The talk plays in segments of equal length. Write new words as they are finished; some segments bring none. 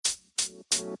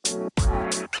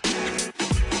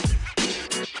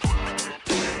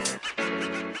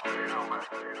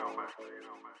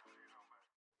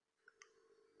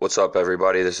What's up,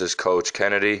 everybody? This is Coach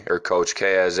Kennedy, or Coach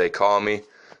K as they call me.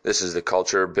 This is the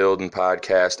Culture Building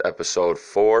Podcast, episode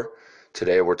 4.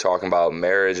 Today we're talking about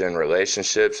marriage and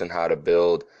relationships and how to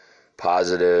build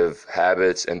positive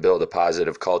habits and build a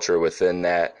positive culture within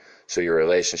that so your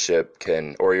relationship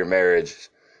can, or your marriage,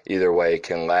 either way,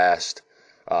 can last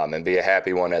and be a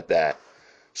happy one at that.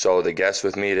 So the guest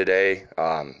with me today,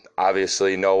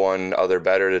 obviously no one other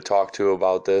better to talk to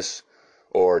about this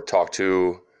or talk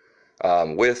to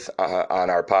on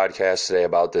our podcast today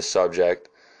about this subject,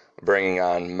 bringing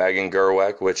on Megan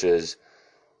Gerweck, which is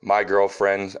my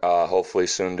girlfriend, hopefully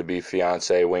soon to be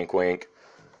fiance, wink wink.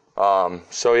 So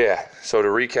to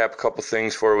recap a couple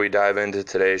things before we dive into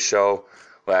today's show,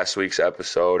 last week's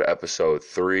episode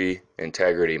 3,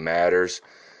 Integrity Matters,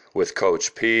 with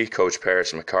Coach P, Coach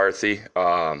Paris McCarthy,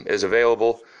 is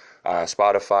available on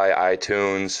Spotify,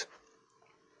 iTunes,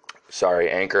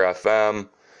 Anchor FM,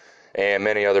 and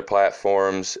many other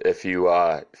platforms. If you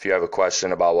have a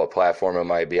question about what platform it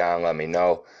might be on, let me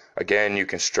know. Again, you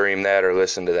can stream that or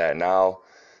listen to that now.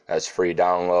 That's free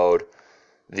download.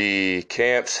 The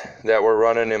camps that we're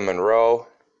running in Monroe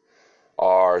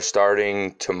are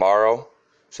starting tomorrow.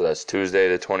 So that's Tuesday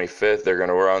the 25th. They're going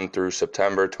to run through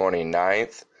September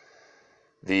 29th.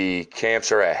 The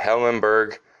camps are at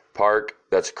Hellenberg Park.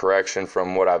 That's a correction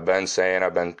from what I've been saying.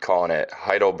 I've been calling it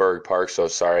Heidelberg Park, so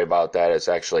sorry about that. It's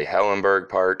actually Hellenberg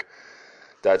Park.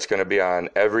 That's going to be on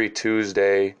every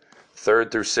Tuesday. 3rd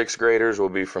through 6th graders will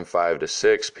be from 5 to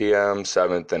 6 p.m.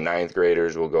 7th and 9th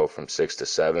graders will go from 6 to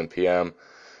 7 p.m.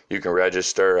 You can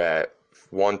register at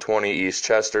 120 East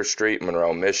Chester Street,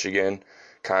 Monroe, Michigan.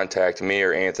 Contact me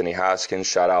or Anthony Hoskins.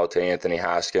 Shout out to Anthony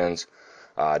Hoskins.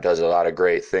 Does a lot of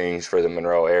great things for the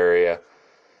Monroe area.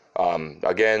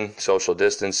 Again, social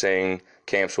distancing,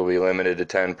 camps will be limited to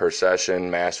 10 per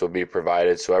session, masks will be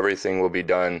provided, so everything will be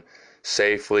done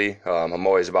safely. I'm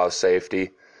always about safety.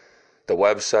 The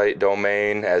website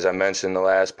domain, as I mentioned in the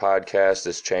last podcast,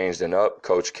 is changed and up,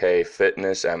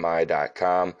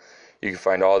 CoachKFitnessMI.com. You can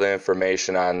find all the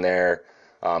information on there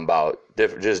about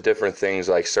different things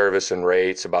like service and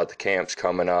rates, about the camps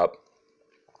coming up,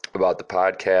 about the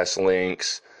podcast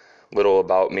links, little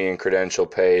about me and credential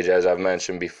page, as I've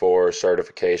mentioned before,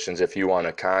 certifications. If you want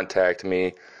to contact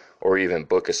me or even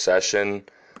book a session,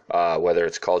 whether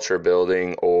it's culture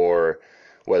building or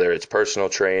whether it's personal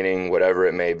training, whatever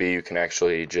it may be, you can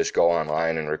actually just go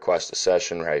online and request a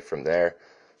session right from there.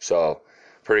 So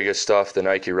pretty good stuff. The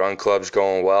Nike Run Club's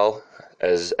going well.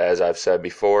 As I've said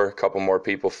before, a couple more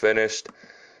people finished.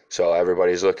 So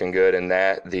everybody's looking good in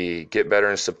that. The Get Better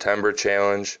in September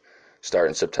challenge,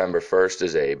 starting September 1st,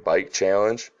 is a bike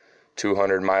challenge,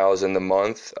 200 miles in the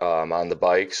month on the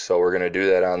bikes. So we're going to do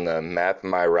that on the Map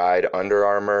My Ride Under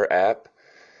Armour app.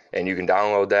 And you can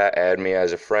download that, add me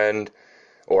as a friend,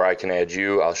 or I can add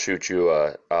you. I'll shoot you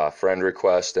a friend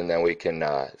request, and then we can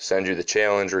send you the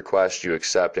challenge request. You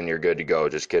accept, and you're good to go.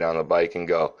 Just get on the bike and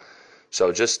go.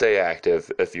 So just stay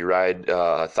active. If you ride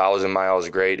 1,000 miles,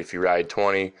 great. If you ride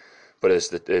 20, but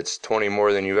it's 20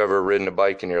 more than you've ever ridden a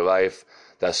bike in your life,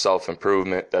 that's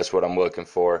self-improvement. That's what I'm looking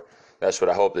for. That's what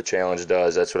I hope the challenge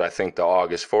does. That's what I think the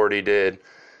August 40 did.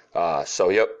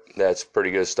 So that's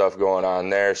pretty good stuff going on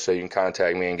there. So you can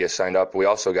contact me and get signed up. We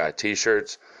also got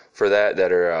T-shirts for that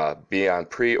are be on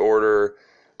pre-order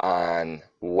on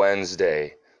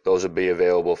Wednesday. Those will be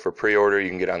available for pre-order. You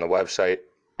can get on the website.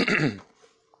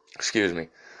 Excuse me,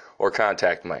 or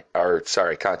contact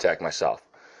myself.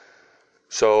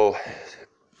 So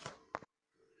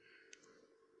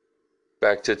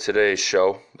back to today's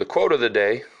show. The quote of the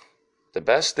day: the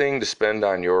best thing to spend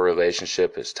on your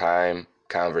relationship is time,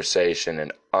 conversation,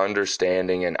 and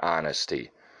understanding and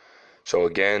honesty. So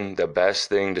again, the best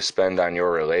thing to spend on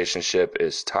your relationship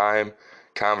is time,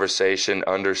 conversation,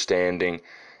 understanding,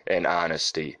 and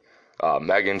honesty.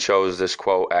 Megan chose this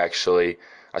quote, actually.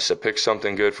 I said, pick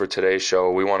something good for today's show.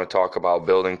 We want to talk about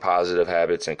building positive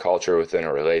habits and culture within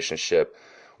a relationship.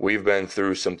 We've been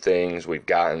through some things. We've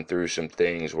gotten through some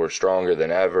things. We're stronger than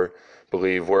ever.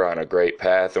 Believe we're on a great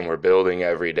path, and we're building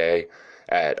every day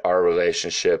at our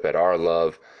relationship, at our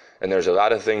love. And there's a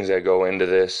lot of things that go into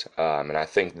this, and I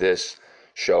think this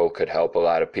show could help a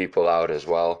lot of people out as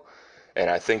well. And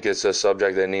I think it's a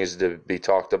subject that needs to be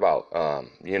talked about.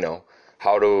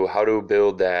 How to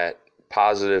build that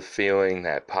positive feeling,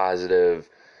 that positive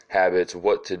habits,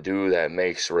 what to do that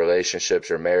makes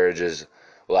relationships or marriages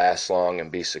last long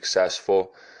and be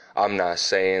successful. I'm not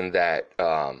saying that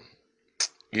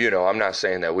I'm not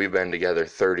saying that we've been together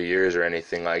 30 years or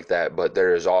anything like that, but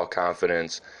there is all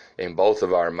confidence in both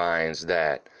of our minds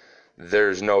that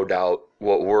there's no doubt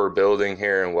what we're building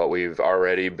here and what we've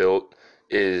already built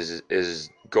is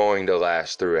going to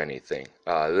last through anything.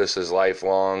 This is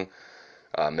lifelong.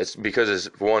 It's because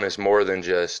it's more than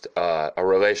just a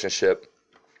relationship.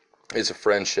 It's a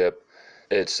friendship.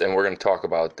 And we're going to talk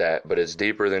about that, but it's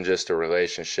deeper than just a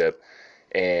relationship.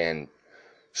 And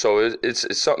so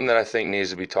it's something that I think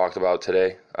needs to be talked about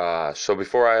today. So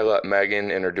before I let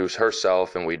Megan introduce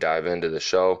herself and we dive into the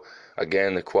show,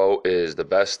 again, the quote is, "The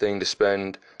best thing to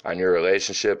spend on your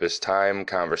relationship is time,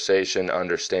 conversation,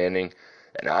 understanding,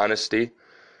 and honesty."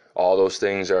 All those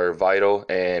things are vital,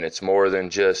 and it's more than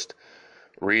just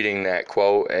reading that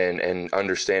quote and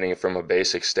understanding it from a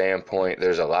basic standpoint.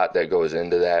 There's a lot that goes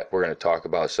into that. We're going to talk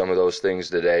about some of those things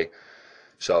today.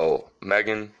 So,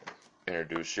 Megan,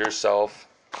 introduce yourself.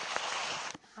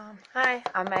 Hi,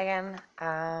 I'm Megan.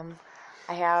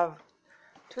 I have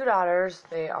two daughters.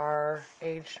 They are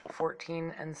aged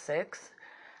 14 and 6.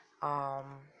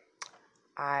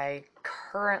 I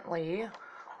currently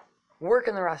work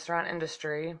in the restaurant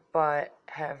industry, but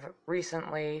have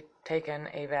recently taken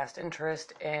a vast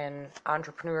interest in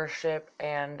entrepreneurship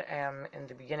and am in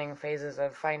the beginning phases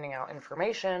of finding out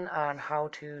information on how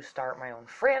to start my own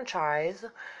franchise.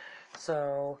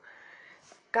 So,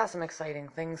 got some exciting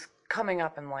things coming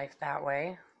up in life that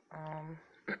way.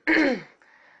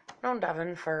 Known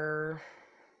Devin for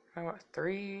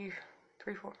 3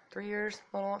 years,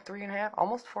 a little 3.5,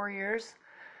 almost 4 years.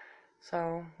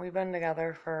 So we've been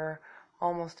together for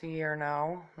almost a year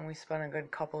now, and we spent a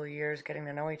good couple of years getting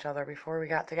to know each other before we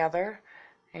got together,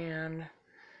 and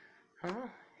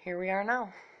here we are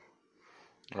now.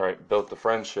 All right, built the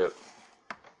friendship.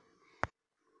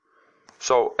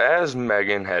 So as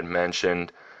Megan had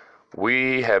mentioned,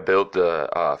 we had built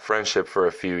the friendship for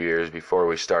a few years before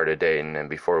we started dating and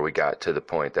before we got to the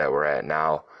point that we're at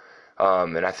now.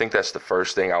 And I think that's the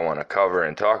first thing I want to cover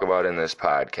and talk about in this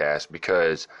podcast,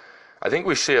 because I think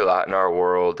we see a lot in our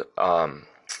world.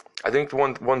 I think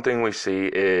one thing we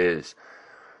see is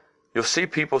you'll see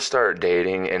people start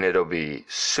dating and it'll be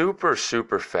super,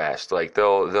 super fast. Like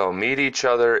they'll meet each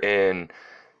other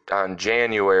on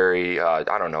January,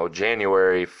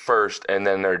 January 1st, and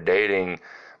then they're dating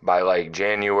by like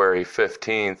January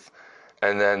 15th,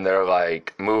 and then they're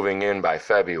like moving in by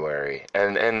February.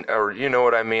 Or you know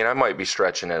what I mean? I might be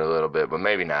stretching it a little bit, but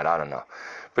maybe not, I don't know.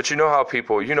 But you know how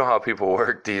people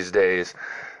work these days.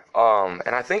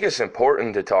 And I think it's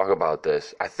important to talk about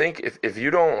this. I think if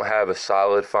you don't have a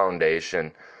solid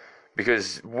foundation,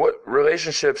 because what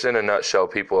relationships in a nutshell,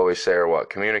 people always say are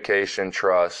what? Communication,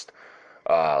 trust,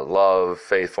 love,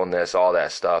 faithfulness, all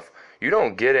that stuff. You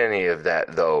don't get any of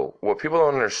that, though. What people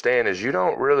don't understand is you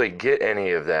don't really get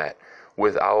any of that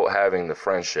without having the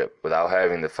friendship, without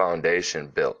having the foundation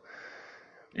built.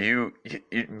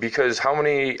 Because how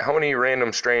many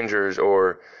random strangers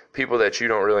or people that you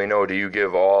don't really know do you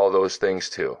give all those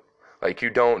things to? Like, you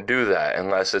don't do that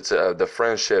unless it's the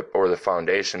friendship or the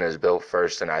foundation is built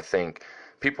first. And I think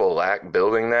people lack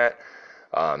building that.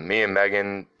 Me and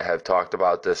Megan have talked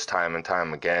about this time and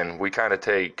time again. We kind of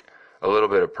take a little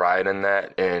bit of pride in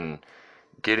that, in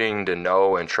getting to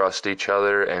know and trust each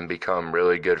other and become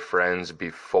really good friends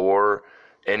before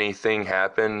anything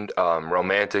happened,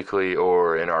 romantically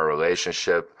or in our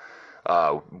relationship.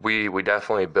 We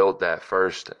definitely built that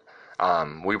first.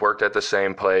 We worked at the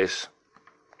same place.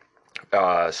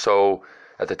 So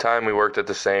at the time we worked at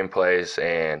the same place,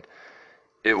 and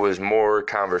it was more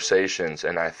conversations,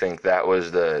 and I think that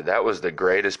was the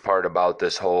greatest part about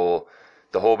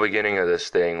the whole beginning of this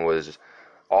thing was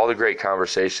all the great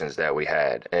conversations that we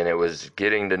had, and it was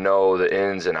getting to know the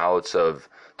ins and outs of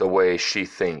the way she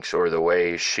thinks or the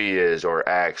way she is or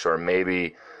acts, or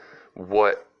maybe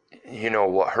what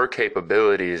her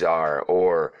capabilities are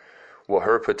or what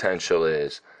her potential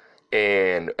is,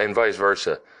 and vice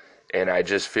versa. And I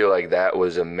just feel like that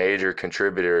was a major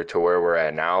contributor to where we're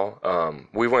at now.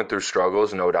 We went through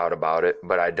struggles, no doubt about it,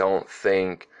 but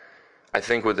I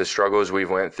think with the struggles we've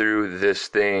went through, this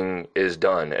thing is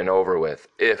done and over with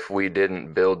if we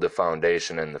didn't build the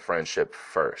foundation and the friendship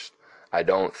first. I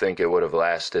don't think it would have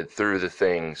lasted through the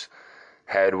things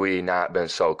had we not been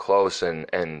so close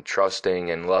and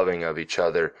trusting and loving of each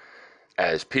other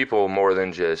as people, more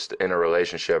than just in a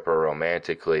relationship or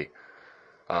romantically.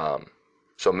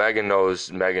 So Megan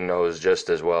knows just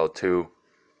as well too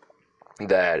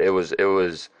that it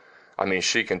was, I mean,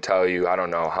 she can tell you, I don't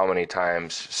know how many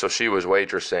times. So she was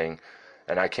waitressing,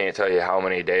 and I can't tell you how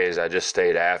many days I just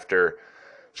stayed after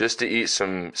just to eat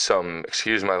some,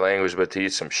 excuse my language, but to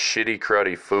eat some shitty,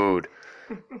 cruddy food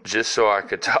just so I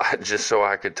could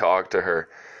talk to her,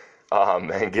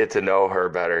 and get to know her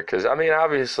better. Because I mean,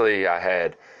 obviously, I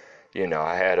had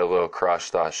a little crush,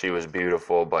 thought she was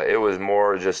beautiful, but it was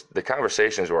more just the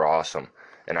conversations were awesome,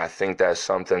 and I think that's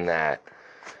something that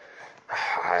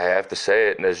I have to say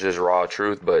it, and it's just raw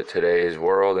truth. But today's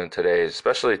world and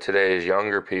especially today's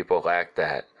younger people lack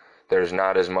that. There's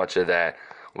not as much of that.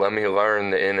 Let me learn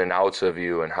the in and outs of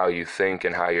you and how you think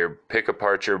and how you pick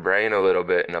apart your brain a little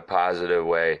bit in a positive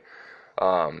way,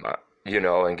 um,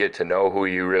 and get to know who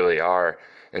you really are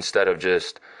instead of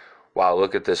just, wow,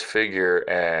 look at this figure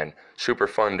and super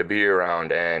fun to be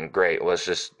around and great, let's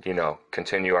just,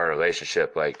 continue our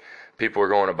relationship. Like, people are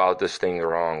going about this thing the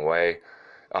wrong way.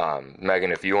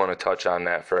 Megan, if you want to touch on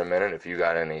that for a minute, if you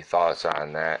got any thoughts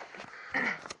on that,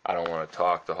 I don't want to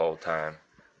talk the whole time.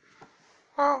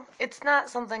 Well, it's not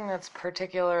something that's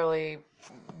particularly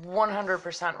 100%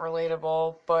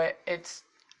 relatable, but it's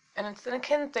an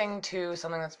akin thing to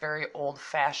something that's very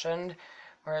old-fashioned.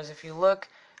 Whereas if you look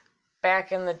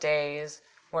back in the days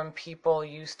when people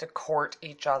used to court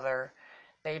each other,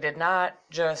 they did not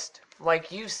just,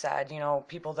 like you said,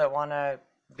 people that want to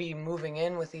be moving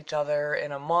in with each other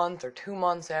in a month or 2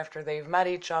 months after they've met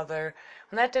each other.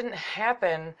 And that didn't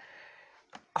happen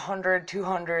 100,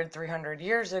 200, 300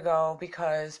 years ago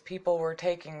because people were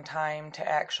taking time to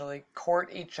actually court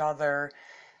each other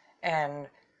and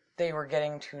they were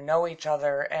getting to know each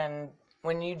other. And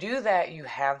when you do that, you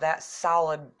have that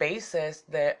solid basis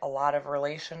that a lot of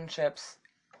relationships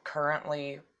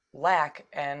currently lack.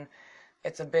 And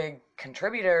it's a big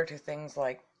contributor to things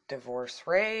like divorce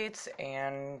rates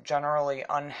and generally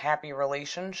unhappy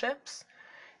relationships.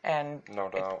 And No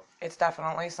doubt. it's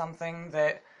definitely something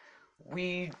that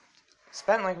we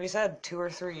spent, like we said, 2 or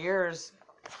 3 years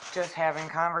just having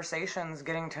conversations,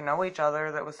 getting to know each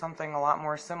other. That was something a lot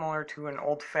more similar to an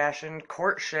old-fashioned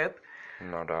courtship.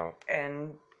 No doubt.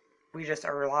 And we just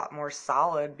are a lot more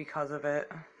solid because of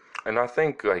it. And I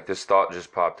think, like, this thought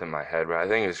just popped in my head, but I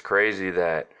think it's crazy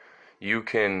that you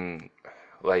can,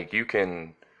 like, you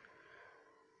can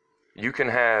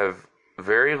have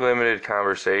very limited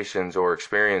conversations or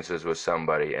experiences with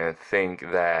somebody and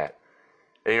think that,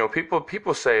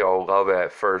 people say, oh, love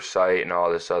at first sight and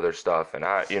all this other stuff. And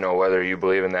whether you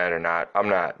believe in that or not,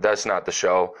 that's not the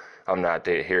show. I'm not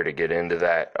here to get into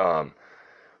that.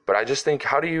 But I just think,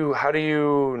 how do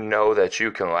you know that you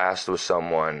can last with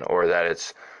someone or that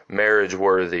it's marriage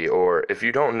worthy, or if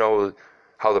you don't know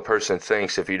how the person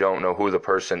thinks, if you don't know who the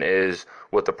person is,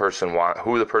 who the person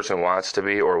wants to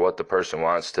be, or what the person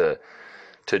wants to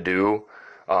do,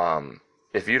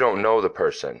 if you don't know the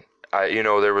person.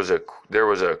 There was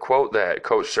a quote that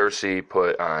Coach Cersei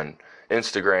put on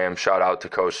Instagram. Shout out to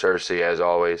Coach Cersei as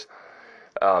always.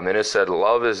 And it said,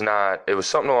 "Love is not." It was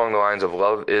something along the lines of,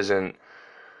 "Love isn't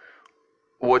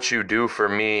what you do for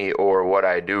me or what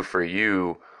I do for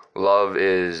you. Love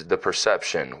is the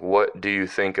perception. What do you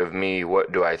think of me?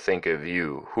 What do I think of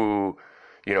you? Who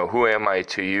am I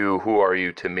to you? Who are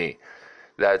you to me?"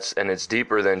 And it's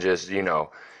deeper than just,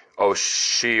 oh,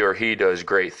 she or he does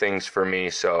great things for me,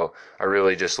 so I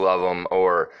really just love them,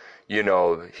 or, he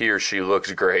or she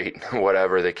looks great,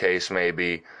 whatever the case may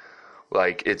be.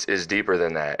 Like, it's deeper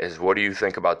than that. Is, what do you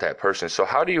think about that person? So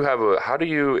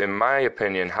in my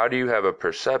opinion, how do you have a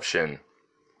perception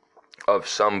of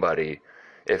somebody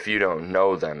if you don't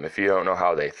know them, if you don't know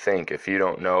how they think, if you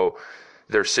don't know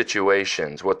their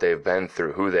situations, what they've been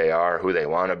through, who they are, who they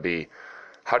want to be?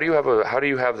 How do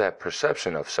you have that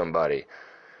perception of somebody?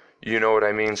 You know what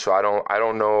I mean? So I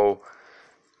don't know.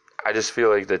 I just feel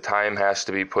like the time has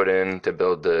to be put in to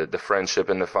build the friendship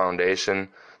and the foundation.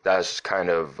 That's kind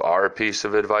of our piece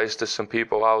of advice to some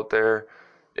people out there,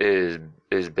 is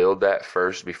build that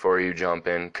first before you jump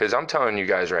in. Because I'm telling you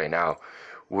guys right now,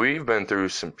 we've been through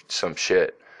some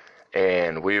shit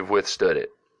and we've withstood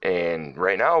it. And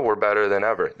right now we're better than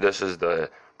ever. This is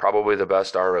probably the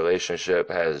best our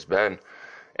relationship has been.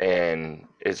 And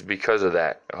it's because of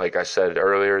that. Like I said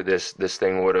earlier, this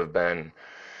thing would have been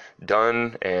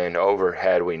done and over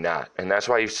had we not. And that's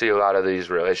why you see a lot of these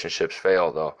relationships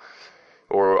fail, though.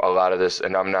 Or a lot of this,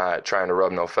 and I'm not trying to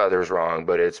rub no feathers wrong,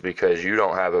 but it's because you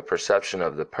don't have a perception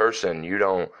of the person. You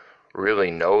don't really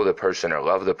know the person or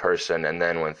love the person. And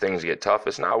then when things get tough,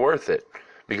 it's not worth it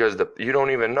because you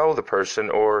don't even know the person,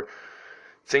 or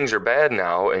things are bad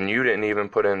now and you didn't even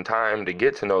put in time to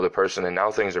get to know the person, and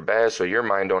now things are bad, so your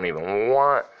mind don't even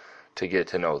want to get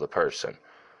to know the person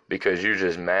because you're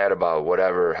just mad about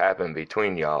whatever happened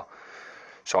between y'all.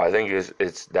 So I think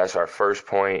that's our first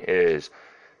point, is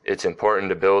it's important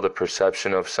to build a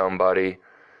perception of somebody,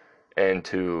 and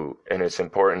it's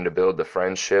important to build the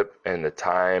friendship and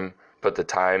put the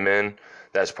time in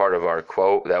that's part of our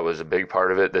quote. That was a big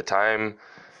part of it. The time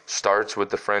starts with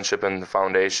the friendship and the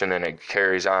foundation, and it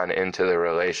carries on into the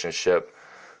relationship.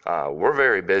 We're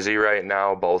very busy right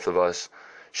now, both of us.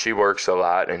 She works a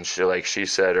lot, and she, like she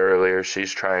said earlier,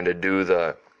 she's trying to do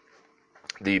the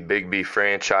Big B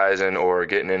franchising or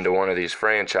getting into one of these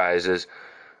franchises,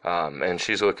 and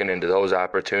she's looking into those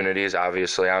opportunities.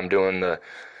 Obviously, I'm doing the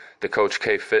Coach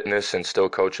K Fitness and still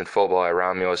coaching football at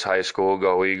Romulus High School.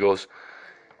 Go Eagles!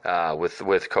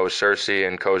 With Coach Cersei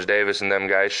and Coach Davis and them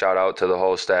guys. Shout out to the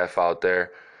whole staff out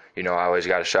there. You know, I always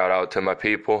got to shout out to my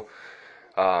people.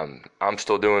 I'm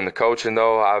still doing the coaching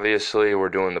though. Obviously, we're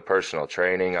doing the personal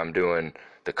training. I'm doing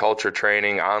the culture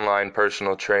training, online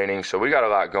personal training. So we got a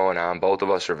lot going on. Both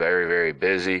of us are very, very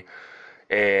busy.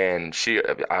 And she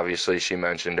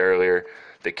mentioned earlier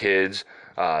the kids.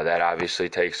 That obviously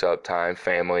takes up time,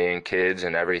 family and kids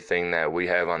and everything that we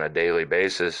have on a daily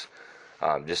basis.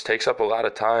 Just takes up a lot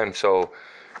of time. So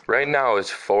right now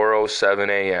it's 4:07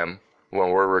 a.m. when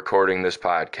we're recording this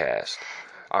podcast.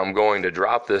 I'm going to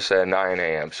drop this at 9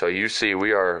 a.m. So you see,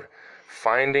 we are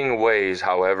finding ways,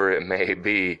 however it may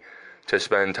be, to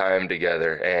spend time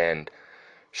together. And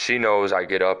she knows I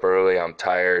get up early. I'm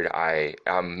tired.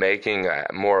 I'm making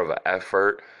more of an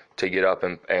effort to get up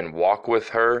and walk with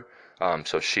her,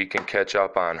 so she can catch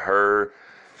up on her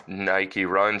Nike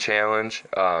Run Challenge.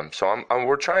 So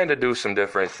we're trying to do some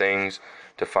different things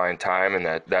to find time,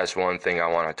 and that's one thing I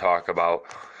want to talk about,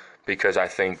 because I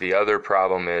think the other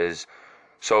problem is,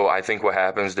 so I think what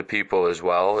happens to people as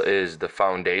well is the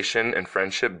foundation and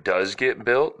friendship does get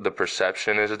built. The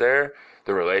perception is there.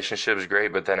 The relationship is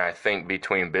great, but then I think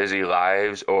between busy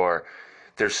lives, or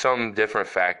there's some different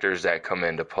factors that come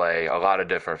into play, a lot of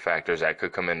different factors that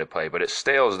could come into play, but it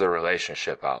stales the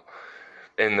relationship out.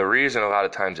 And the reason a lot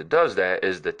of times it does that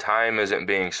is the time isn't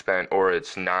being spent, or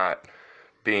it's not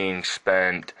being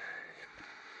spent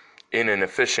in an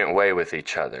efficient way with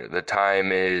each other. The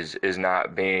time is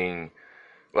not being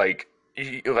like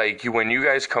when you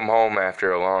guys come home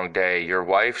after a long day, your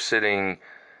wife sitting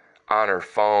on her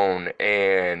phone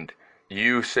and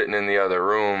you sitting in the other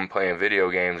room playing video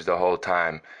games the whole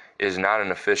time is not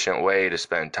an efficient way to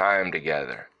spend time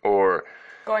together. Or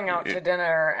going out to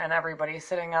dinner and everybody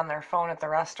sitting on their phone at the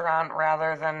restaurant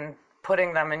rather than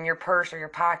putting them in your purse or your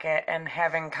pocket and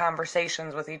having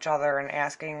conversations with each other and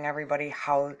asking everybody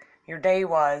how your day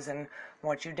was and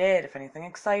what you did, if anything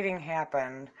exciting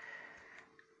happened.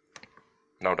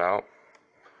 No doubt.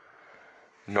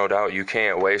 No doubt. You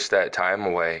can't waste that time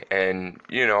away. And,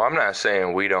 I'm not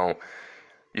saying we don't,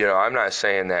 I'm not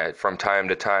saying that from time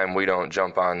to time we don't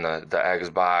jump on the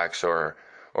Xbox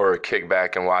or kick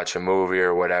back and watch a movie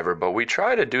or whatever, but we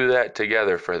try to do that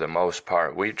together for the most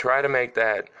part. We try to make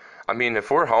that, if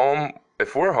we're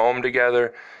home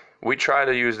together, we try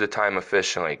to use the time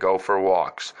efficiently, go for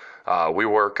walks. We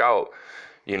work out.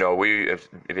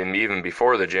 Even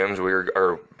before the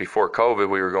gyms, before COVID,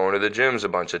 we were going to the gyms a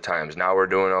bunch of times. Now we're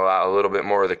doing a little bit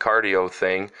more of the cardio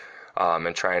thing,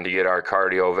 and trying to get our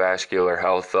cardiovascular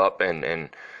health up and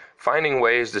finding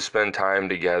ways to spend time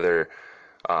together,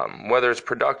 whether it's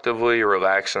productively or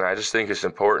relaxing. I just think it's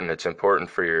important. It's important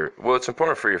for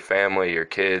your family, your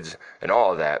kids, and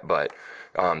all of that. But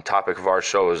topic of our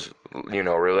show is,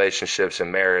 relationships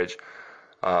and marriage.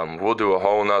 We'll do a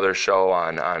whole nother show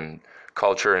on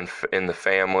culture in the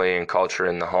family and culture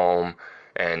in the home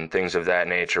and things of that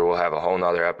nature. We'll have a whole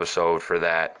nother episode for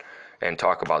that and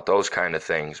talk about those kind of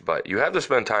things. But you have to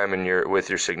spend time with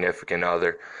your significant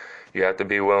other. You have to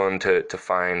be willing to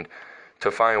find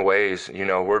ways.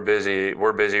 We're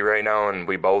busy right now, and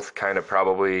we both kind of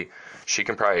she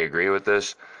can probably agree with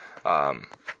this,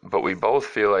 but we both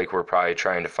feel like we're probably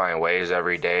trying to find ways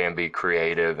every day and be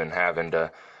creative and having to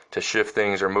shift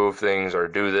things or move things or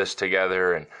do this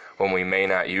together, and when we may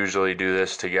not usually do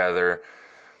this together,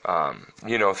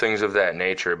 things of that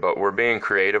nature. But we're being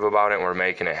creative about it and we're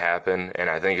making it happen, and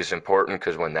I think it's important,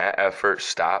 because when that effort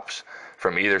stops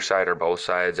from either side or both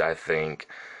sides, I think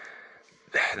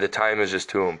the time is just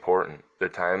too important. The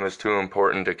time is too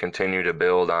important to continue to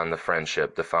build on the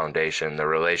friendship, the foundation, the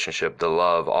relationship, the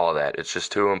love, all that. It's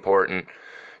just too important.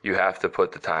 You have to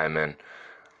put the time in.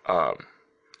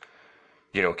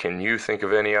 Can you think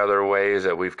of any other ways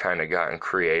that we've kind of gotten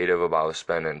creative about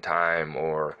spending time,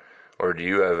 or do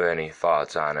you have any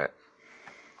thoughts on it?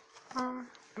 I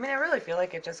really feel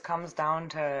like it just comes down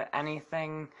to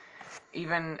anything,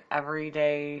 even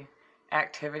everyday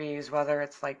activities, whether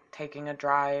it's like taking a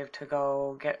drive to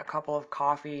go get a couple of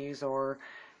coffees, or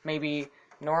maybe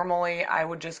normally I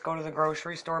would just go to the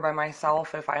grocery store by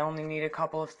myself if I only need a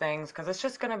couple of things because it's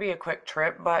just going to be a quick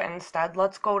trip, but instead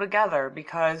let's go together,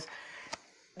 because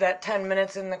that 10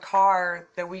 minutes in the car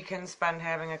that we can spend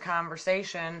having a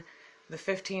conversation, the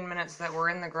 15 minutes that we're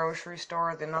in the grocery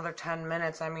store, the another 10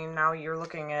 minutes, I mean, now you're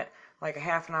looking at like a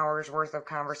half an hour's worth of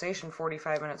conversation,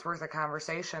 45 minutes worth of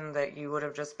conversation that you would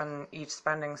have just been each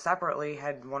spending separately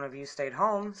had one of you stayed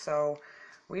home. So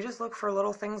we just look for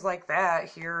little things like that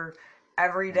here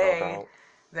every day. No doubt.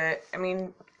 That, I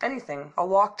mean, anything. A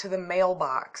walk to the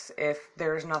mailbox if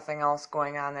there's nothing else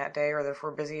going on that day, or if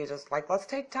we're busy, just like, let's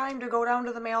take time to go down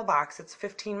to the mailbox. It's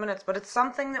 15 minutes, but it's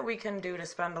something that we can do to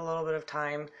spend a little bit of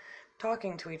time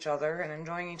talking to each other and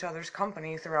enjoying each other's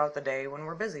company throughout the day when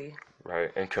we're busy.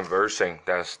 Right, and conversing.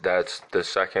 That's the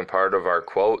second part of our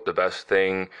quote. The best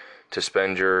thing to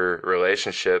spend your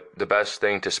relationship, the best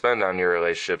thing to spend on your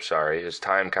relationship, is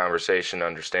time, conversation,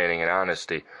 understanding, and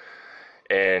honesty.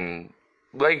 And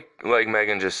like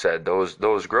Megan just said, those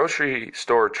grocery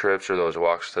store trips or those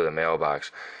walks to the mailbox,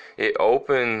 it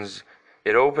opens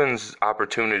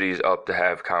opportunities up to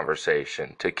have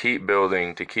conversation, to keep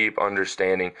building, to keep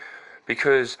understanding,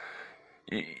 because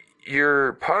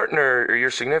your partner or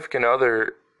your significant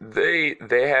other, they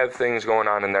have things going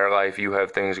on in their life, you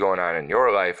have things going on in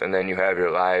your life, and then you have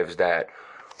your lives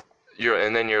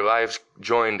your lives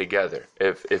join together,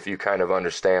 if you kind of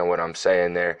understand what I'm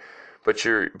saying there.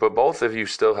 But both of you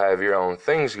still have your own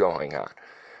things going on.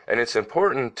 And it's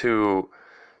important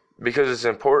because it's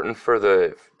important for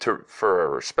a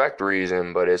respect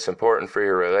reason, but it's important for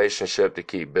your relationship to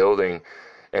keep building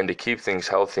and to keep things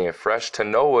healthy and fresh, to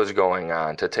know what's going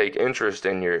on, to take interest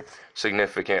in your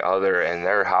significant other and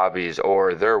their hobbies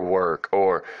or their work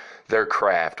or their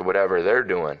craft, whatever they're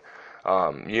doing.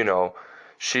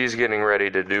 She's getting ready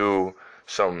to do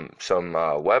some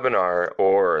webinar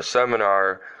or a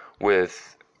seminar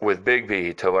with Big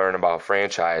B to learn about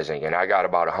franchising, and I got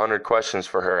about 100 questions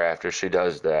for her after she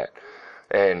does that.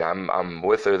 And I'm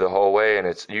with her the whole way, and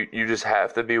it's you just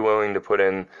have to be willing to put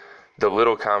in the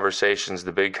little conversations,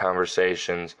 the big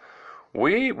conversations.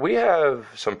 We have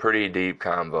some pretty deep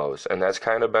convos, and that's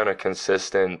kind of been a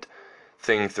consistent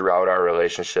thing throughout our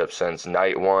relationship since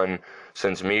night one,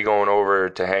 since me going over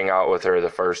to hang out with her the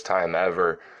first time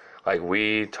ever. Like,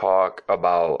 we talk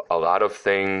about a lot of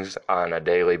things on a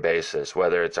daily basis,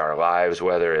 whether it's our lives,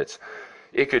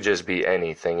 it could just be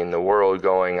anything in the world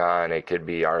going on. It could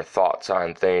be our thoughts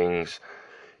on things.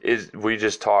 We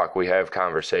just talk, we have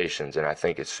conversations, and I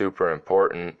think it's super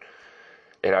important.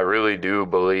 And I really do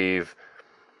believe,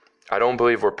 I don't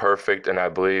believe we're perfect, and I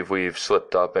believe we've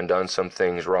slipped up and done some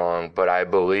things wrong, but I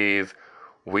believe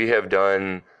we have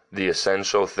done the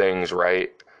essential things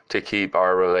right to keep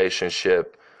our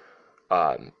relationship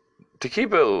to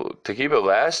keep it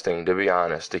lasting, to be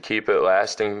honest, to keep it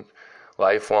lasting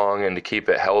lifelong, and to keep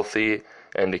it healthy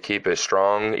and to keep it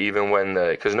strong, even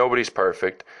because nobody's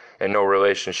perfect and no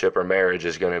relationship or marriage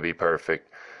is going to be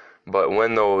perfect. But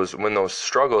when those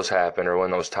struggles happen or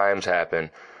when those times happen,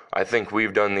 I think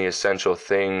we've done the essential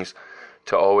things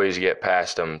to always get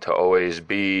past them, to always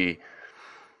be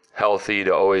healthy,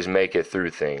 to always make it through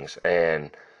things.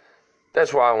 And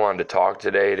that's why I wanted to talk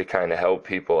today, to kind of help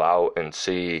people out and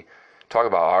talk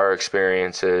about our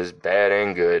experiences, bad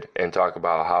and good, and talk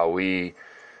about how we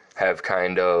have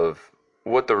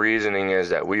what the reasoning is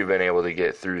that we've been able to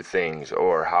get through things,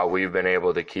 or how we've been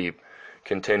able to keep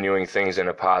continuing things in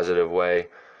a positive way.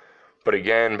 But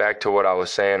again, back to what I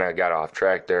was saying, I got off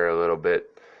track there a little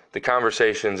bit. The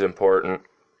conversation's important.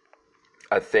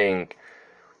 I think,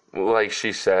 like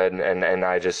she said, and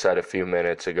I just said a few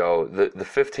minutes ago, the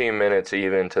 15 minutes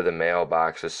even to the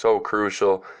mailbox is so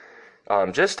crucial.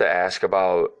 Just to ask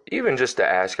about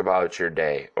your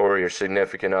day or your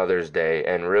significant other's day,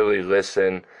 and really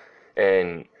listen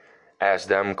and ask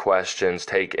them questions,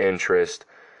 take interest.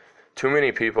 Too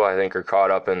many people, I think, are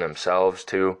caught up in themselves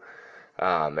too.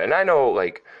 And I know,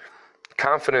 like,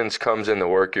 confidence comes in the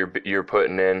work you're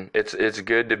putting in. It's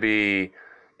good to be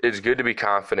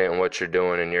confident in what you're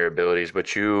doing and your abilities,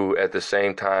 but you, at the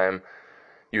same time,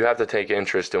 you have to take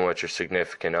interest in what your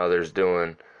significant other's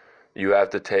doing. You have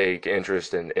to take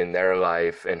interest in their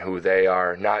life and who they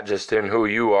are, not just in who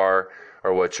you are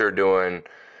or what you're doing.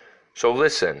 So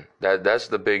listen, that's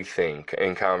the big thing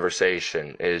in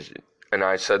conversation is, and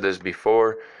I said this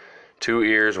before, 2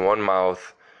 ears, 1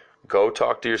 mouth. Go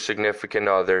talk to your significant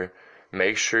other.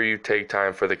 Make sure you take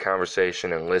time for the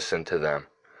conversation and listen to them.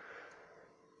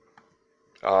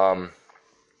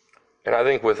 And I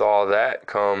think with all that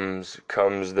comes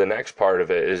the next part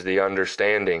of it, is the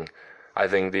understanding. I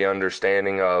think the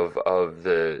understanding of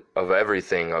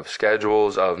everything, of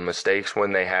schedules, of mistakes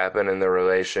when they happen in the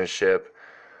relationship,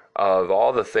 of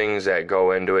all the things that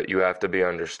go into it. You have to be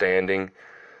understanding.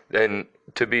 And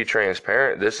to be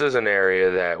transparent, this is an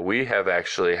area that we have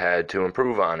actually had to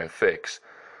improve on and fix.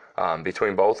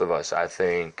 Between both of us, I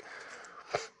think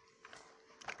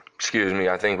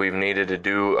we've needed to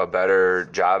do a better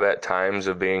job at times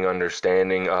of being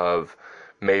understanding of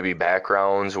maybe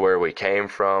backgrounds where we came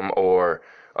from, or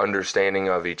understanding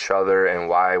of each other and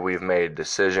why we've made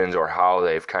decisions or how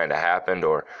they've kind of happened,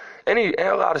 or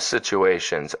a lot of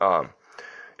situations.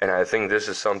 And I think this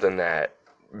is something that,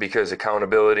 because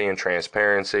accountability and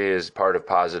transparency is part of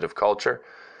positive culture,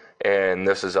 and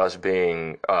this is us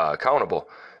being accountable,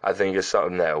 I think is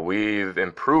something that we've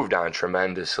improved on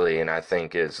tremendously, and I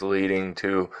think is leading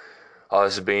to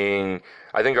us being,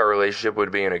 I think our relationship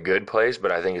would be in a good place,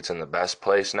 but I think it's in the best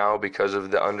place now because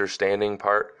of the understanding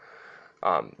part.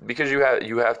 Because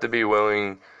you have to be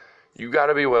willing, you got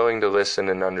to be willing to listen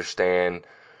and understand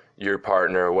your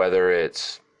partner,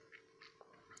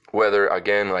 whether,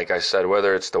 again, like I said,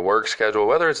 whether it's the work schedule,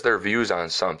 whether it's their views on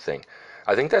something.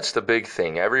 I think that's the big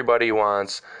thing. Everybody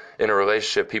wants, in a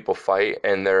relationship, people fight,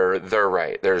 and they're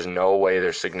right. There's no way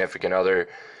their significant other,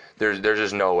 there's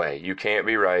just no way. You can't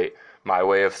be right. My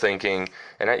way of thinking,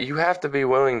 and you have to be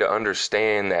willing to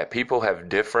understand that people have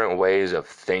different ways of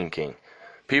thinking.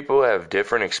 People have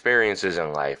different experiences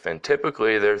in life, and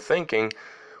typically their thinking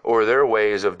or their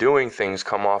ways of doing things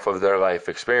come off of their life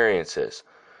experiences.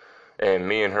 And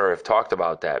me and her have talked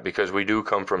about that because we do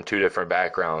come from two different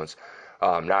backgrounds.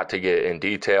 Not to get in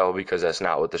detail because that's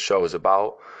not what the show is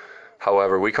about.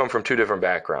 However, we come from two different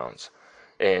backgrounds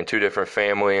and two different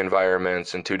family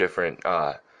environments and two different,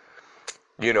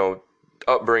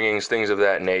 upbringings, things of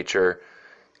that nature.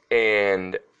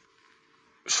 And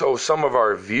so some of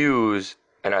our views,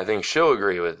 and I think she'll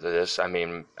agree with this. I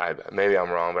mean, maybe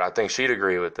I'm wrong, but I think she'd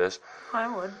agree with this. I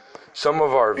would. Some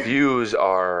of our views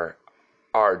are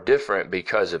different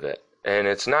because of it. And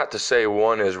it's not to say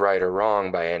one is right or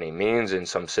wrong by any means in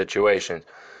some situations.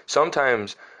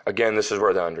 Sometimes, again, this is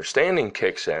where the understanding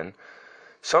kicks in.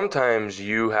 Sometimes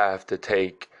you have to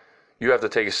take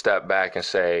a step back and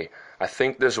say, I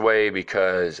think this way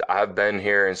because I've been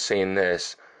here and seen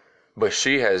this, but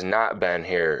she has not been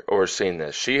here or seen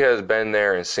this. She has been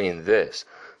there and seen this.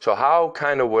 So how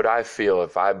kind of would I feel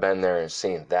if I've been there and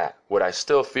seen that? Would I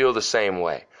still feel the same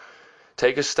way?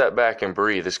 Take a step back and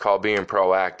breathe. It's called being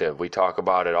proactive. We talk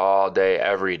about it all day,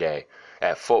 every day.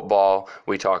 At football,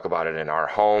 we talk about it in our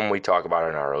home. We talk about it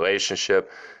in our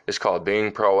relationship. It's called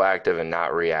being proactive and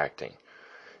not reacting.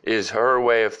 Is her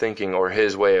way of thinking or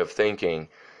his way of thinking,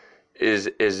 is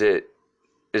it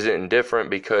indifferent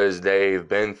because they've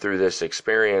been through this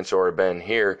experience or been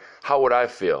here? How would I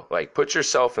feel? Like, put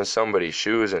yourself in somebody's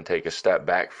shoes and take a step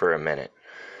back for a minute.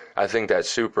 I think that's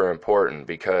super important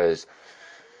because,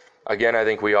 again, I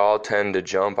think we all tend to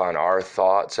jump on our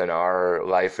thoughts and our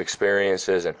life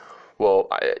experiences, and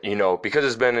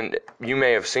because you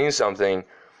may have seen something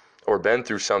or been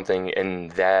through something, and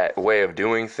that way of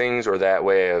doing things or that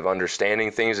way of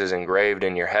understanding things is engraved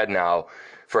in your head now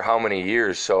for how many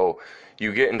years. So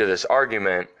you get into this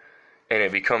argument and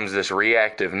it becomes this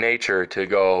reactive nature to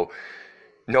go,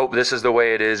 nope, this is the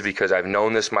way it is because I've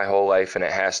known this my whole life and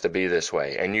it has to be this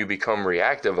way. And you become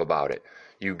reactive about it.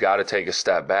 You got to take a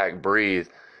step back, breathe,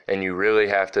 and you really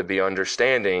have to be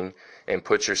understanding and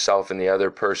put yourself in the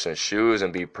other person's shoes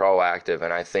and be proactive.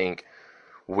 And I think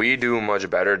we do a much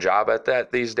better job at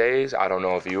that these days. I don't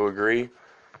know if you agree.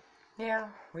 Yeah,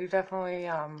 we've definitely,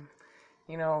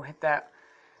 hit that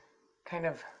kind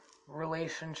of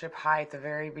relationship high at the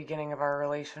very beginning of our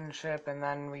relationship, and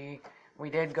then we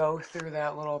did go through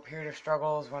that little period of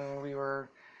struggles when we were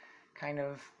kind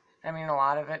of, a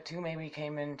lot of it too maybe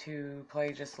came into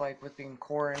play just like with being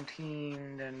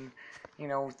quarantined and,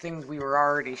 things we were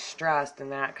already stressed,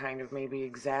 and that kind of maybe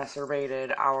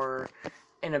exacerbated our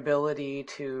inability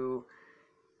to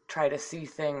try to see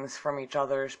things from each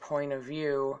other's point of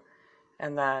view.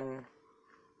 And then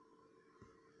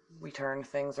we turned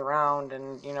things around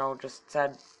and, just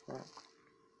said,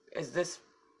 is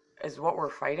what we're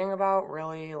fighting about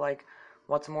really, like,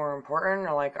 what's more important?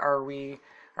 Or, like, are we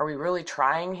really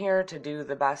trying here to do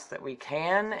the best that we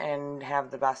can and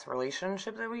have the best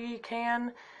relationship that we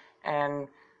can? And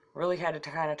really had to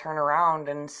kind of turn around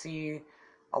and see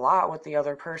a lot what the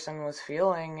other person was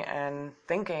feeling and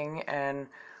thinking, and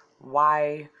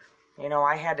why,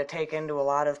 I had to take into a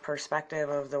lot of perspective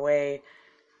of the way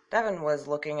Devin was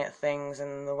looking at things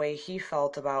and the way he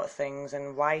felt about things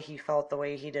and why he felt the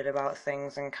way he did about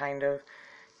things, and kind of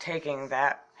taking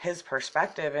that, his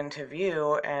perspective, into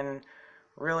view and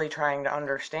really trying to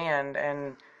understand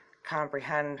and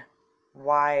comprehend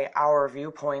why our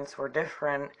viewpoints were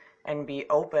different and be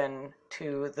open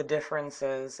to the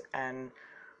differences and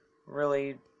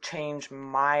really change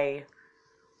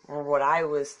what I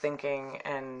was thinking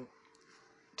and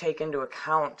take into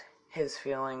account his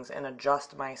feelings and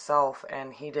adjust myself.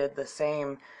 And he did the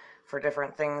same for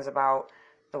different things about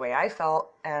the way I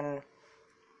felt, and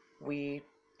we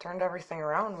turned everything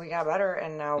around. We got better,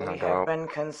 and now we have been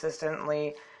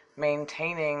consistently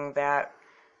maintaining that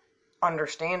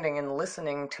understanding and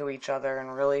listening to each other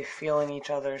and really feeling each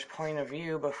other's point of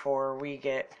view before we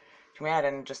get too mad,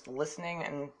 and just listening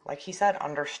and, like he said,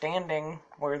 understanding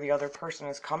where the other person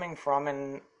is coming from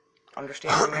and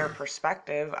understanding their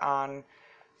perspective on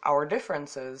our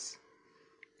differences.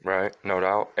 Right, no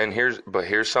doubt. And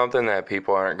here's something that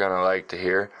people aren't gonna like to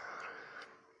hear.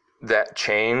 That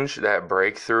change, that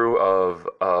breakthrough of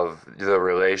the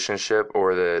relationship,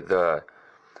 or the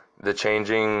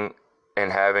changing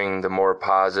and having the more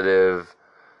positivity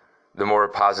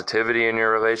in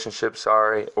your relationship,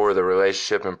 or the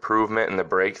relationship improvement and the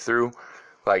breakthrough,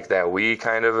 like that we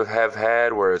kind of have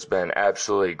had, where it's been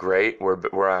absolutely great.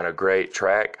 We're on a great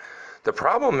track. The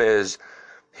problem is,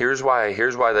 here's why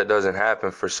that doesn't happen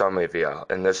for some of y'all,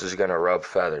 and this is gonna rub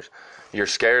feathers. You're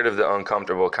scared of the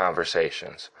uncomfortable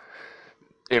conversations.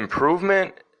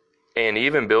 Improvement and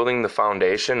even building the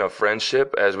foundation of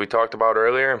friendship, as we talked about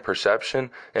earlier, and perception,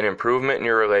 and improvement in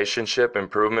your relationship,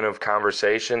 improvement of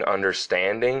conversation,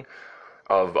 understanding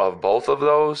of both of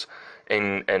those,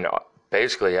 and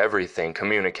basically everything,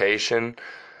 communication.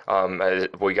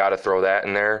 We got to throw that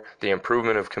in there. The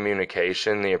improvement of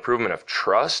communication, the improvement of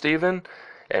trust, even,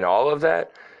 and all of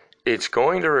that. It's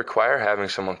going to require having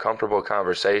some uncomfortable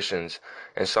conversations,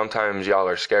 and sometimes y'all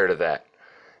are scared of that.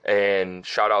 And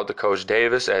shout out to Coach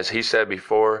Davis, as he said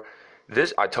before,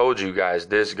 I told you guys,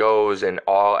 this goes in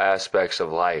all aspects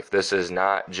of life. This is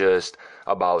not just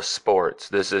about sports.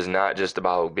 This is not just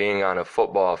about being on a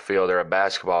football field or a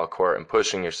basketball court and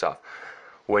pushing yourself.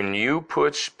 When you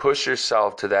push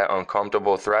yourself to that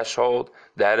uncomfortable threshold,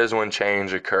 that is when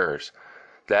change occurs.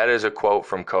 That is a quote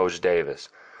from Coach Davis.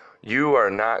 You are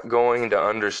not going to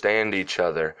understand each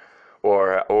other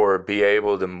or be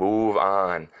able to move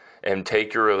on and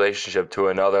take your relationship to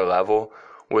another level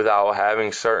without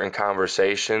having certain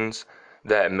conversations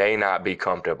that may not be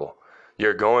comfortable.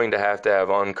 You're going to have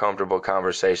uncomfortable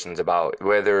conversations about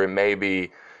whether it may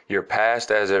be your past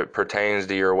as it pertains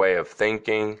to your way of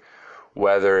thinking,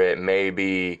 whether it may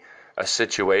be a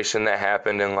situation that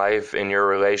happened in life, in your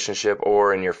relationship,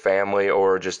 or in your family,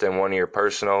 or just in one of your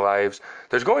personal lives.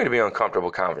 There's going to be uncomfortable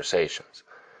conversations,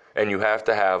 and you have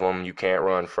to have them. You can't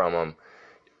run from them.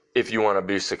 If you want to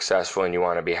be successful and you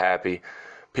want to be happy,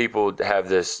 people have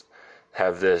this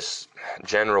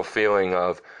general feeling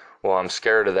of, well, I'm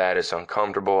scared of that. It's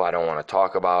uncomfortable. I don't want to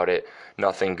talk about it.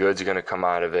 Nothing good's going to come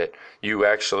out of it.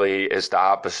 It's the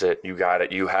opposite. You got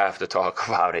it. You have to talk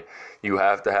about it. You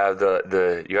have to have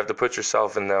you have to put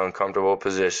yourself in the uncomfortable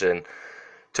position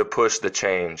to push the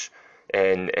change.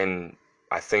 And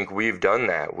I think we've done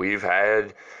that.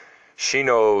 She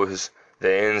knows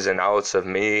the ins and outs of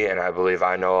me, and I believe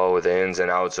I know the ins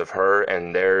and outs of her,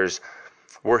 and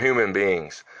we're human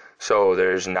beings. So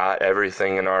there's not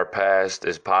everything in our past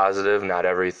is positive, not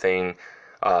everything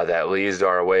that leads to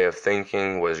our way of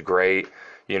thinking was great.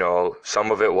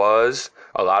 Some of it was,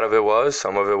 a lot of it was,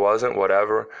 some of it wasn't,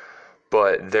 whatever.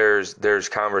 But there's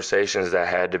conversations that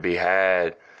had to be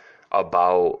had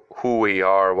about who we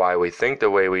are, why we think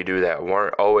the way we do, that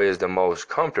weren't always the most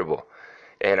comfortable.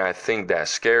 And I think that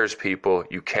scares people.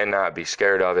 You cannot be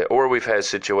scared of it. Or we've had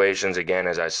situations, again,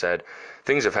 as I said,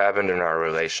 things have happened in our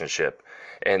relationship,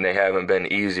 and they haven't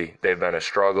been easy. They've been a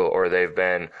struggle, or they've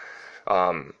been,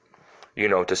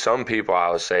 to some people,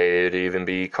 I would say it'd even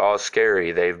be called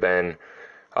scary. They've been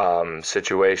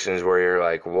situations where you're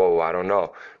like, whoa, I don't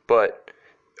know. But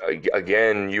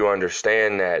again, you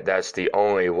understand that that's the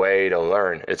only way to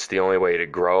learn. It's the only way to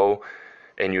grow.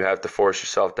 And you have to force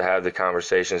yourself to have the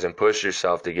conversations and push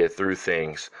yourself to get through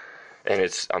things. And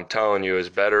I'm telling you, it's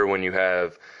better when you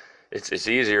have, it's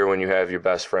easier when you have your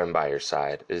best friend by your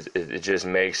side. It just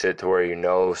makes it to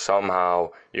where somehow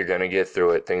you're going to get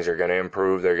through it. Things are going to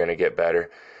improve. They're going to get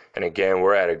better. And again,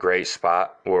 we're at a great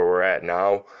spot where we're at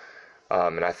now.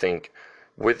 And I think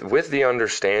with the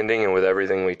understanding and with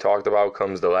everything we talked about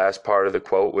comes the last part of the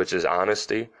quote, which is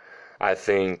honesty. I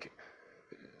think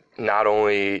not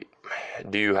only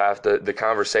do you have the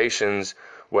conversations,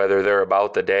 whether they're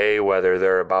about the day, whether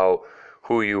they're about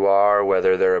who you are,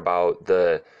 whether they're about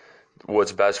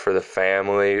what's best for the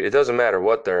family, it doesn't matter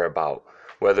what they're about.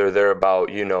 Whether they're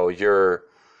about, your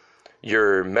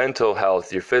mental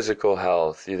health, your physical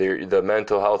health, either the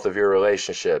mental health of your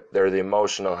relationship, or the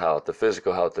emotional health, the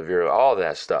physical health of all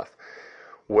that stuff.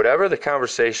 Whatever the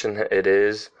conversation it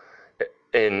is,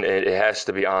 and it has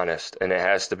to be honest, and it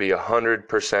has to be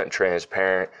 100%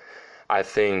 transparent. I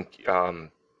think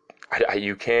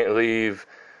you can't leave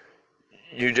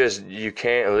you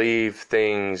can't leave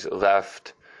things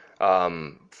left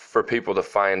for people to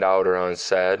find out or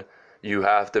unsaid. You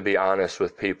have to be honest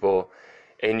with people,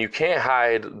 and you can't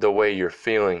hide the way you're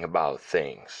feeling about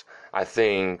things. I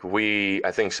think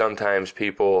sometimes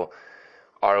people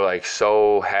are like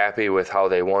so happy with how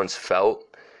they once felt,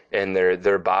 and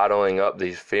they're bottling up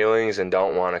these feelings and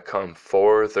don't want to come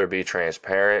forth or be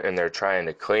transparent, and they're trying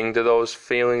to cling to those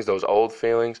feelings, those old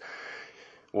feelings.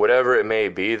 Whatever it may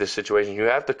be, the situation, you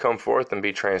have to come forth and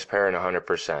be transparent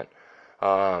 100%.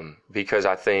 Because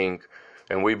I think,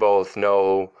 and we both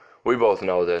know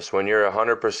this, when you're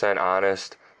 100%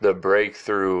 honest, the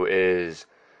breakthrough is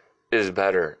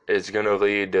better. It's going to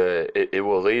lead to, it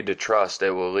will lead to trust.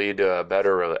 It will lead to a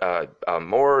better, a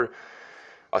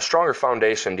stronger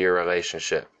foundation to your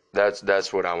relationship.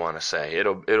 That's what I want to say.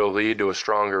 It'll lead to a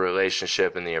stronger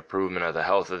relationship and the improvement of the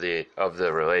health of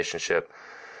the relationship.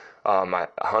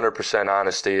 100%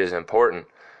 honesty is important.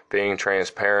 Being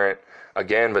transparent,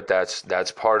 again, but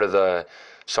that's part of the.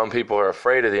 Some people are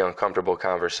afraid of the uncomfortable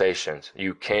conversations.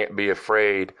 You can't be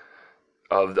afraid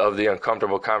of the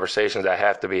uncomfortable conversations that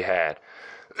have to be had.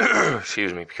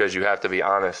 Excuse me, because you have to be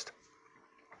honest.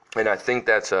 And I think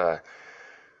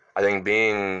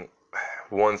being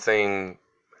one thing.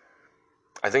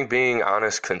 I think being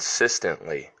honest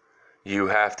consistently. You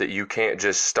can't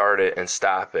just start it and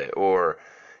stop it, or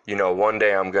one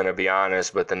day I'm going to be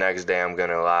honest, but the next day I'm going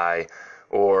to lie,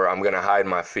 or I'm going to hide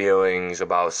my feelings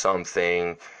about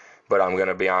something, but I'm going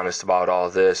to be honest about all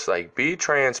this. Like, be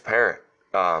transparent.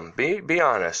 Be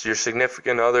honest. Your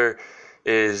significant other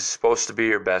is supposed to be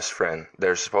your best friend.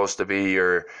 They're supposed to be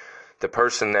the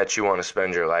person that you want to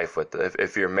spend your life with.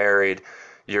 If you're married,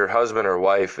 your husband or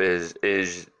wife is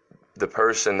the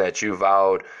person that you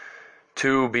vowed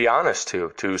to be honest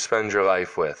to spend your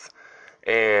life with.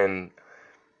 And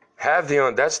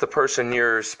that's the person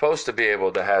you're supposed to be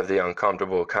able to have the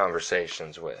uncomfortable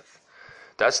conversations with.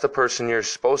 That's the person you're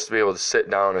supposed to be able to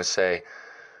sit down and say,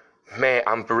 man,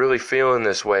 I'm really feeling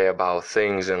this way about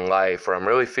things in life, or I'm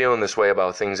really feeling this way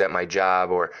about things at my job,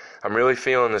 or I'm really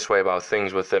feeling this way about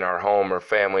things within our home or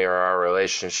family or our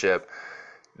relationship.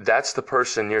 That's the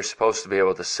person you're supposed to be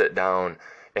able to sit down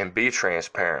and be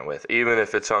transparent with, even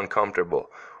if it's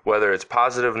uncomfortable. Whether it's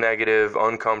positive, negative,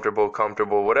 uncomfortable,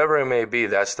 comfortable, whatever it may be,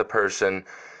 that's the person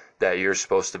that you're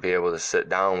supposed to be able to sit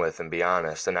down with and be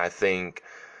honest. And I think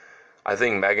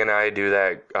Meg and I do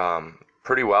that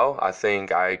pretty well. I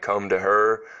think I come to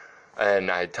her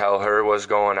and I tell her what's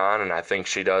going on, and I think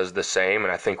she does the same,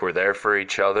 and I think we're there for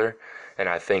each other. And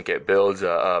I think it builds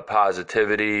a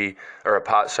positivity, or a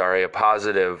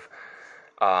positive.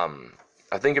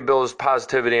 I think it builds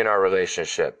positivity in our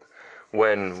relationship.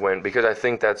 Because I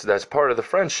think that's part of the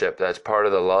friendship. That's part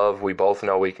of the love. We both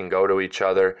know we can go to each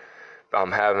other.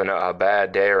 I'm having a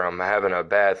bad day, or I'm having a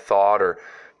bad thought, or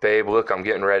babe, look, I'm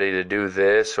getting ready to do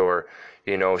this, or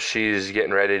she's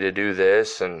getting ready to do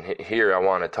this, and here, I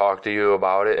want to talk to you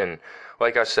about it. And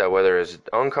like I said, whether it's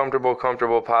uncomfortable,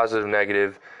 comfortable, positive,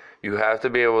 negative, you have to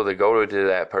be able to go to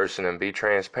that person and be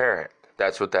transparent.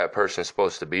 That's what that person's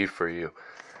supposed to be for you.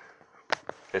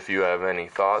 If you have any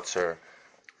thoughts or...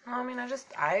 Well, I mean,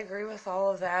 I agree with all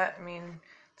of that. I mean,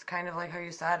 it's kind of like how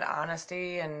you said,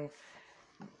 honesty and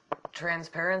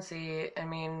transparency. I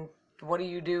mean, what do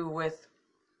you do with,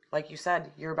 like you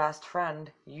said, your best friend?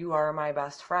 You are my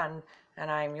best friend, and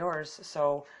I'm yours.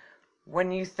 So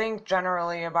when you think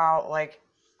generally about, like,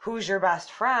 who's your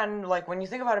best friend, like, when you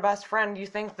think about a best friend, you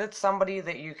think that's somebody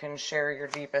that you can share your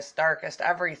deepest, darkest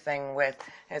everything with.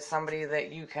 It's somebody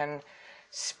that you can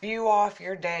spew off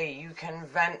your day, you can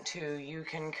vent to, you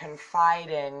can confide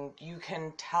in, you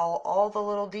can tell all the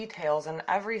little details and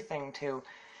everything to.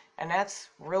 And that's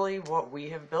really what we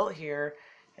have built here,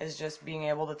 is just being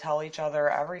able to tell each other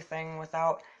everything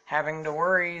without having to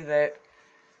worry that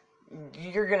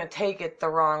you're going to take it the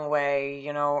wrong way,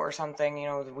 or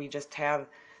something. We just have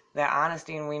that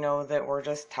honesty, and we know that we're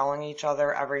just telling each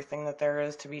other everything that there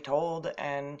is to be told,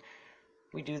 and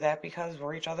we do that because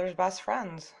we're each other's best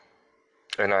friends.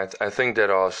 And I think that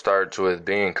all starts with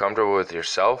being comfortable with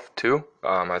yourself too.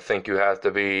 I think you have to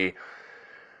be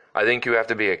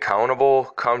accountable,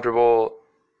 comfortable,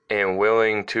 and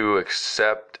willing to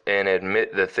accept and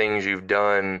admit the things you've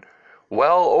done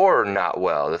well or not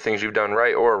well, the things you've done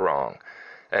right or wrong.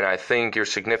 And I think your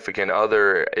significant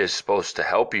other is supposed to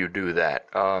help you do that.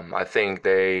 I think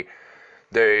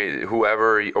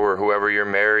whoever you're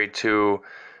married to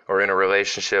or in a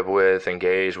relationship with,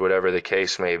 engaged, whatever the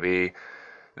case may be,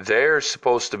 they're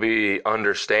supposed to be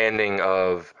understanding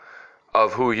of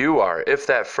who you are. If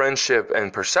that friendship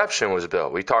and perception was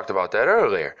built, we talked about that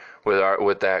earlier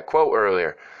with that quote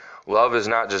earlier. Love is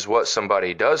not just what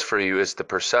somebody does for you, it's the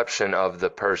perception of the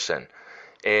person.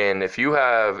 And if you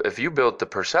built the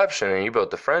perception and you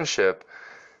built the friendship,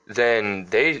 then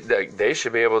they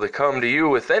should be able to come to you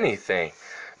with anything,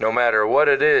 no matter what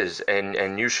it is,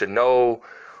 and you should know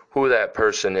who that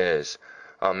person is.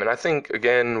 And I think,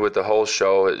 again, with the whole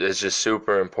show, it's just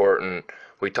super important.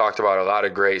 We talked about a lot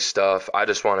of great stuff. I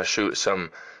just want to shoot some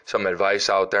advice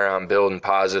out there on building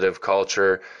positive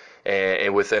culture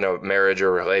and within a marriage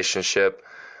or relationship.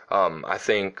 I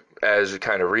think, as we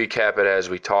kind of recap it, as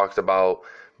we talked about,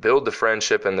 build the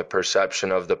friendship and the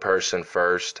perception of the person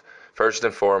first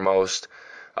and foremost.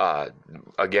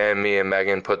 Again, me and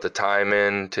Megan put the time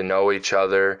in to know each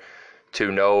other,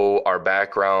 to know our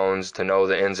backgrounds, to know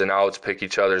the ins and outs, pick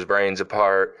each other's brains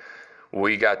apart.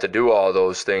 We got to do all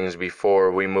those things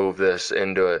before we move this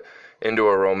into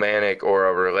a romantic or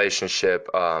a relationship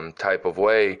type of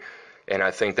way. And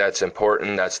I think that's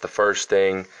important. That's the first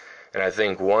thing. And I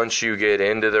think once you get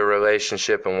into the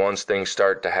relationship and once things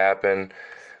start to happen,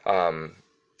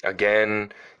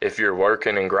 again, if you're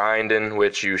working and grinding,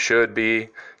 which you should be,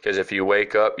 because if you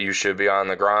wake up, you should be on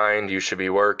the grind, you should be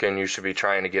working, you should be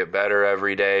trying to get better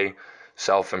every day,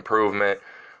 self-improvement.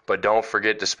 But don't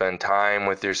forget to spend time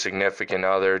with your significant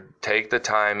other. Take the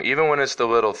time, even when it's the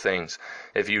little things.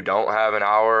 If you don't have an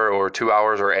hour or 2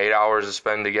 hours or 8 hours to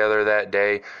spend together that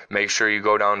day, make sure you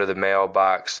go down to the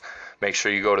mailbox. Make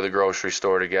sure you go to the grocery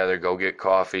store together, go get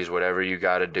coffees, whatever you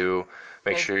got to do.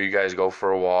 Make sure you guys go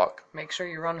for a walk. Make sure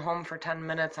you run home for 10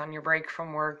 minutes on your break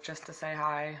from work just to say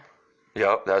hi.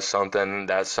 Yep, that's something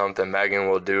Megan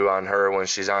will do on her when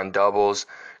she's on doubles.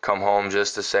 Come home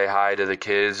just to say hi to the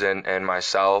kids and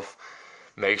myself.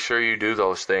 Make sure you do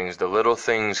those things. The little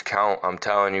things count. I'm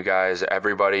telling you guys,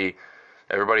 everybody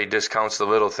discounts the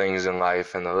little things in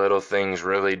life, and the little things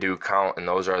really do count, and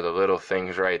those are the little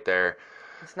things right there.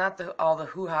 It's not all the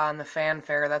hoo-ha and the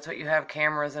fanfare. That's what you have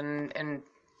cameras and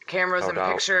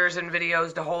pictures and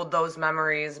videos to hold those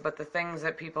memories, but the things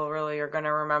that people really are going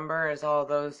to remember is all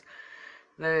those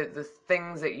the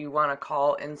things that you want to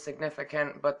call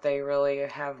insignificant, but they really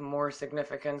have more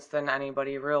significance than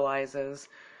anybody realizes,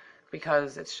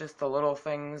 because it's just the little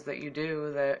things that you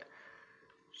do that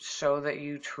show that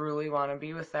you truly want to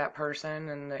be with that person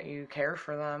and that you care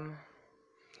for them.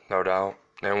 No doubt.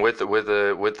 And with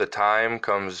the time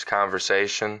comes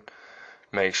conversation.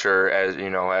 Make sure,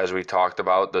 as we talked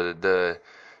about, the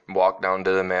walk down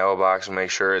to the mailbox, make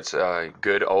sure it's a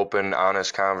good, open,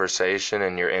 honest conversation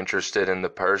and you're interested in the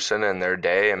person and their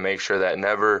day, and make sure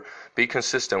that be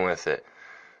consistent with it.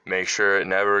 Make sure it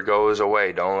never goes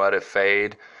away. Don't let it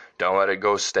fade. Don't let it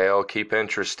go stale. Keep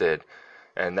interested.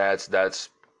 And that's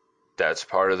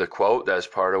part of the quote. That's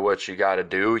part of what you got to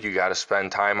do. You got to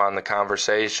spend time on the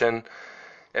conversation.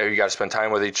 You got to spend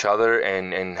time with each other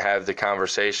and have the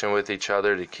conversation with each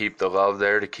other to keep the love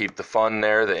there, to keep the fun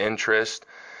there, the interest,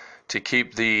 to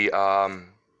keep the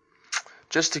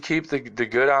the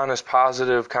good, honest,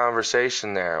 positive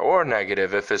conversation there, or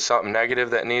negative if it's something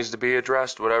negative that needs to be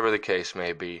addressed, whatever the case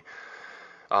may be.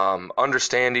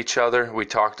 Understand each other. We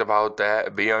talked about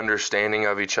that. Be understanding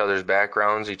of each other's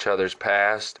backgrounds, each other's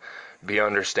past. Be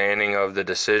understanding of the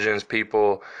decisions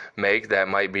people make that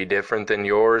might be different than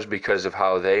yours because of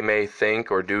how they may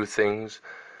think or do things.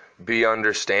 Be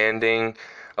understanding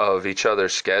of each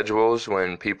other's schedules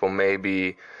when people may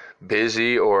be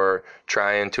busy or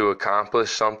trying to accomplish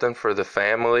something for the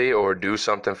family or do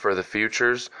something for the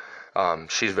futures.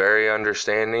 She's very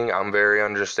understanding. I'm very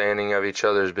understanding of each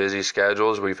other's busy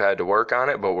schedules. We've had to work on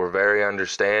it, but we're very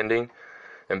understanding.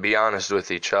 And be honest with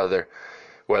each other.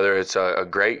 Whether it's a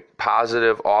great,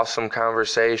 positive, awesome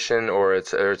conversation or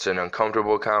it's an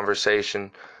uncomfortable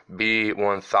conversation, be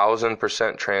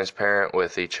 1000% transparent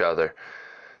with each other.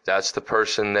 That's the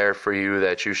person there for you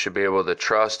that you should be able to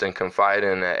trust and confide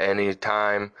in at any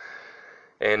time.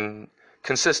 And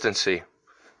consistency.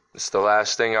 It's the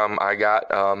last thing I got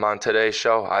on today's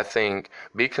show. I think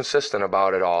be consistent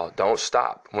about it all. Don't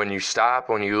stop. When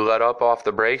you let up off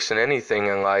the brakes in anything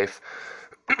in life,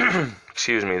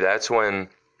 excuse me, that's when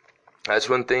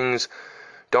things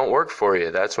don't work for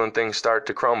you. That's when things start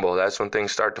to crumble. That's when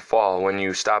things start to fall, when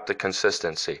you stop the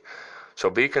consistency. So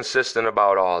be consistent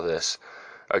about all this.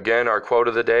 Again, our quote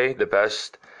of the day, the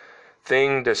best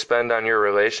thing to spend on your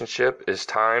relationship is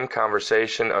time,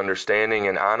 conversation, understanding,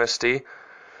 and honesty.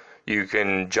 You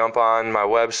can jump on my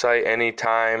website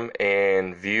anytime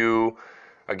and view,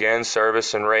 again,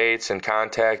 service and rates and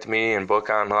contact me and book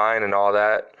online and all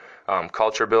that.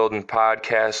 Culture Building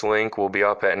Podcast link will be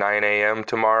up at 9 a.m.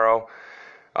 tomorrow.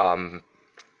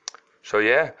 So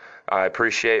yeah, I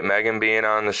appreciate Megan being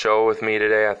on the show with me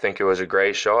today. I think it was a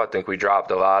great show. I think we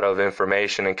dropped a lot of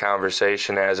information and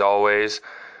conversation as always.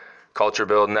 Culture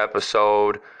Building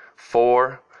episode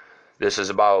 4. This is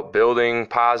about building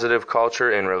positive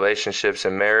culture in relationships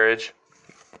and marriage.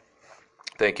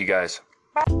 Thank you guys.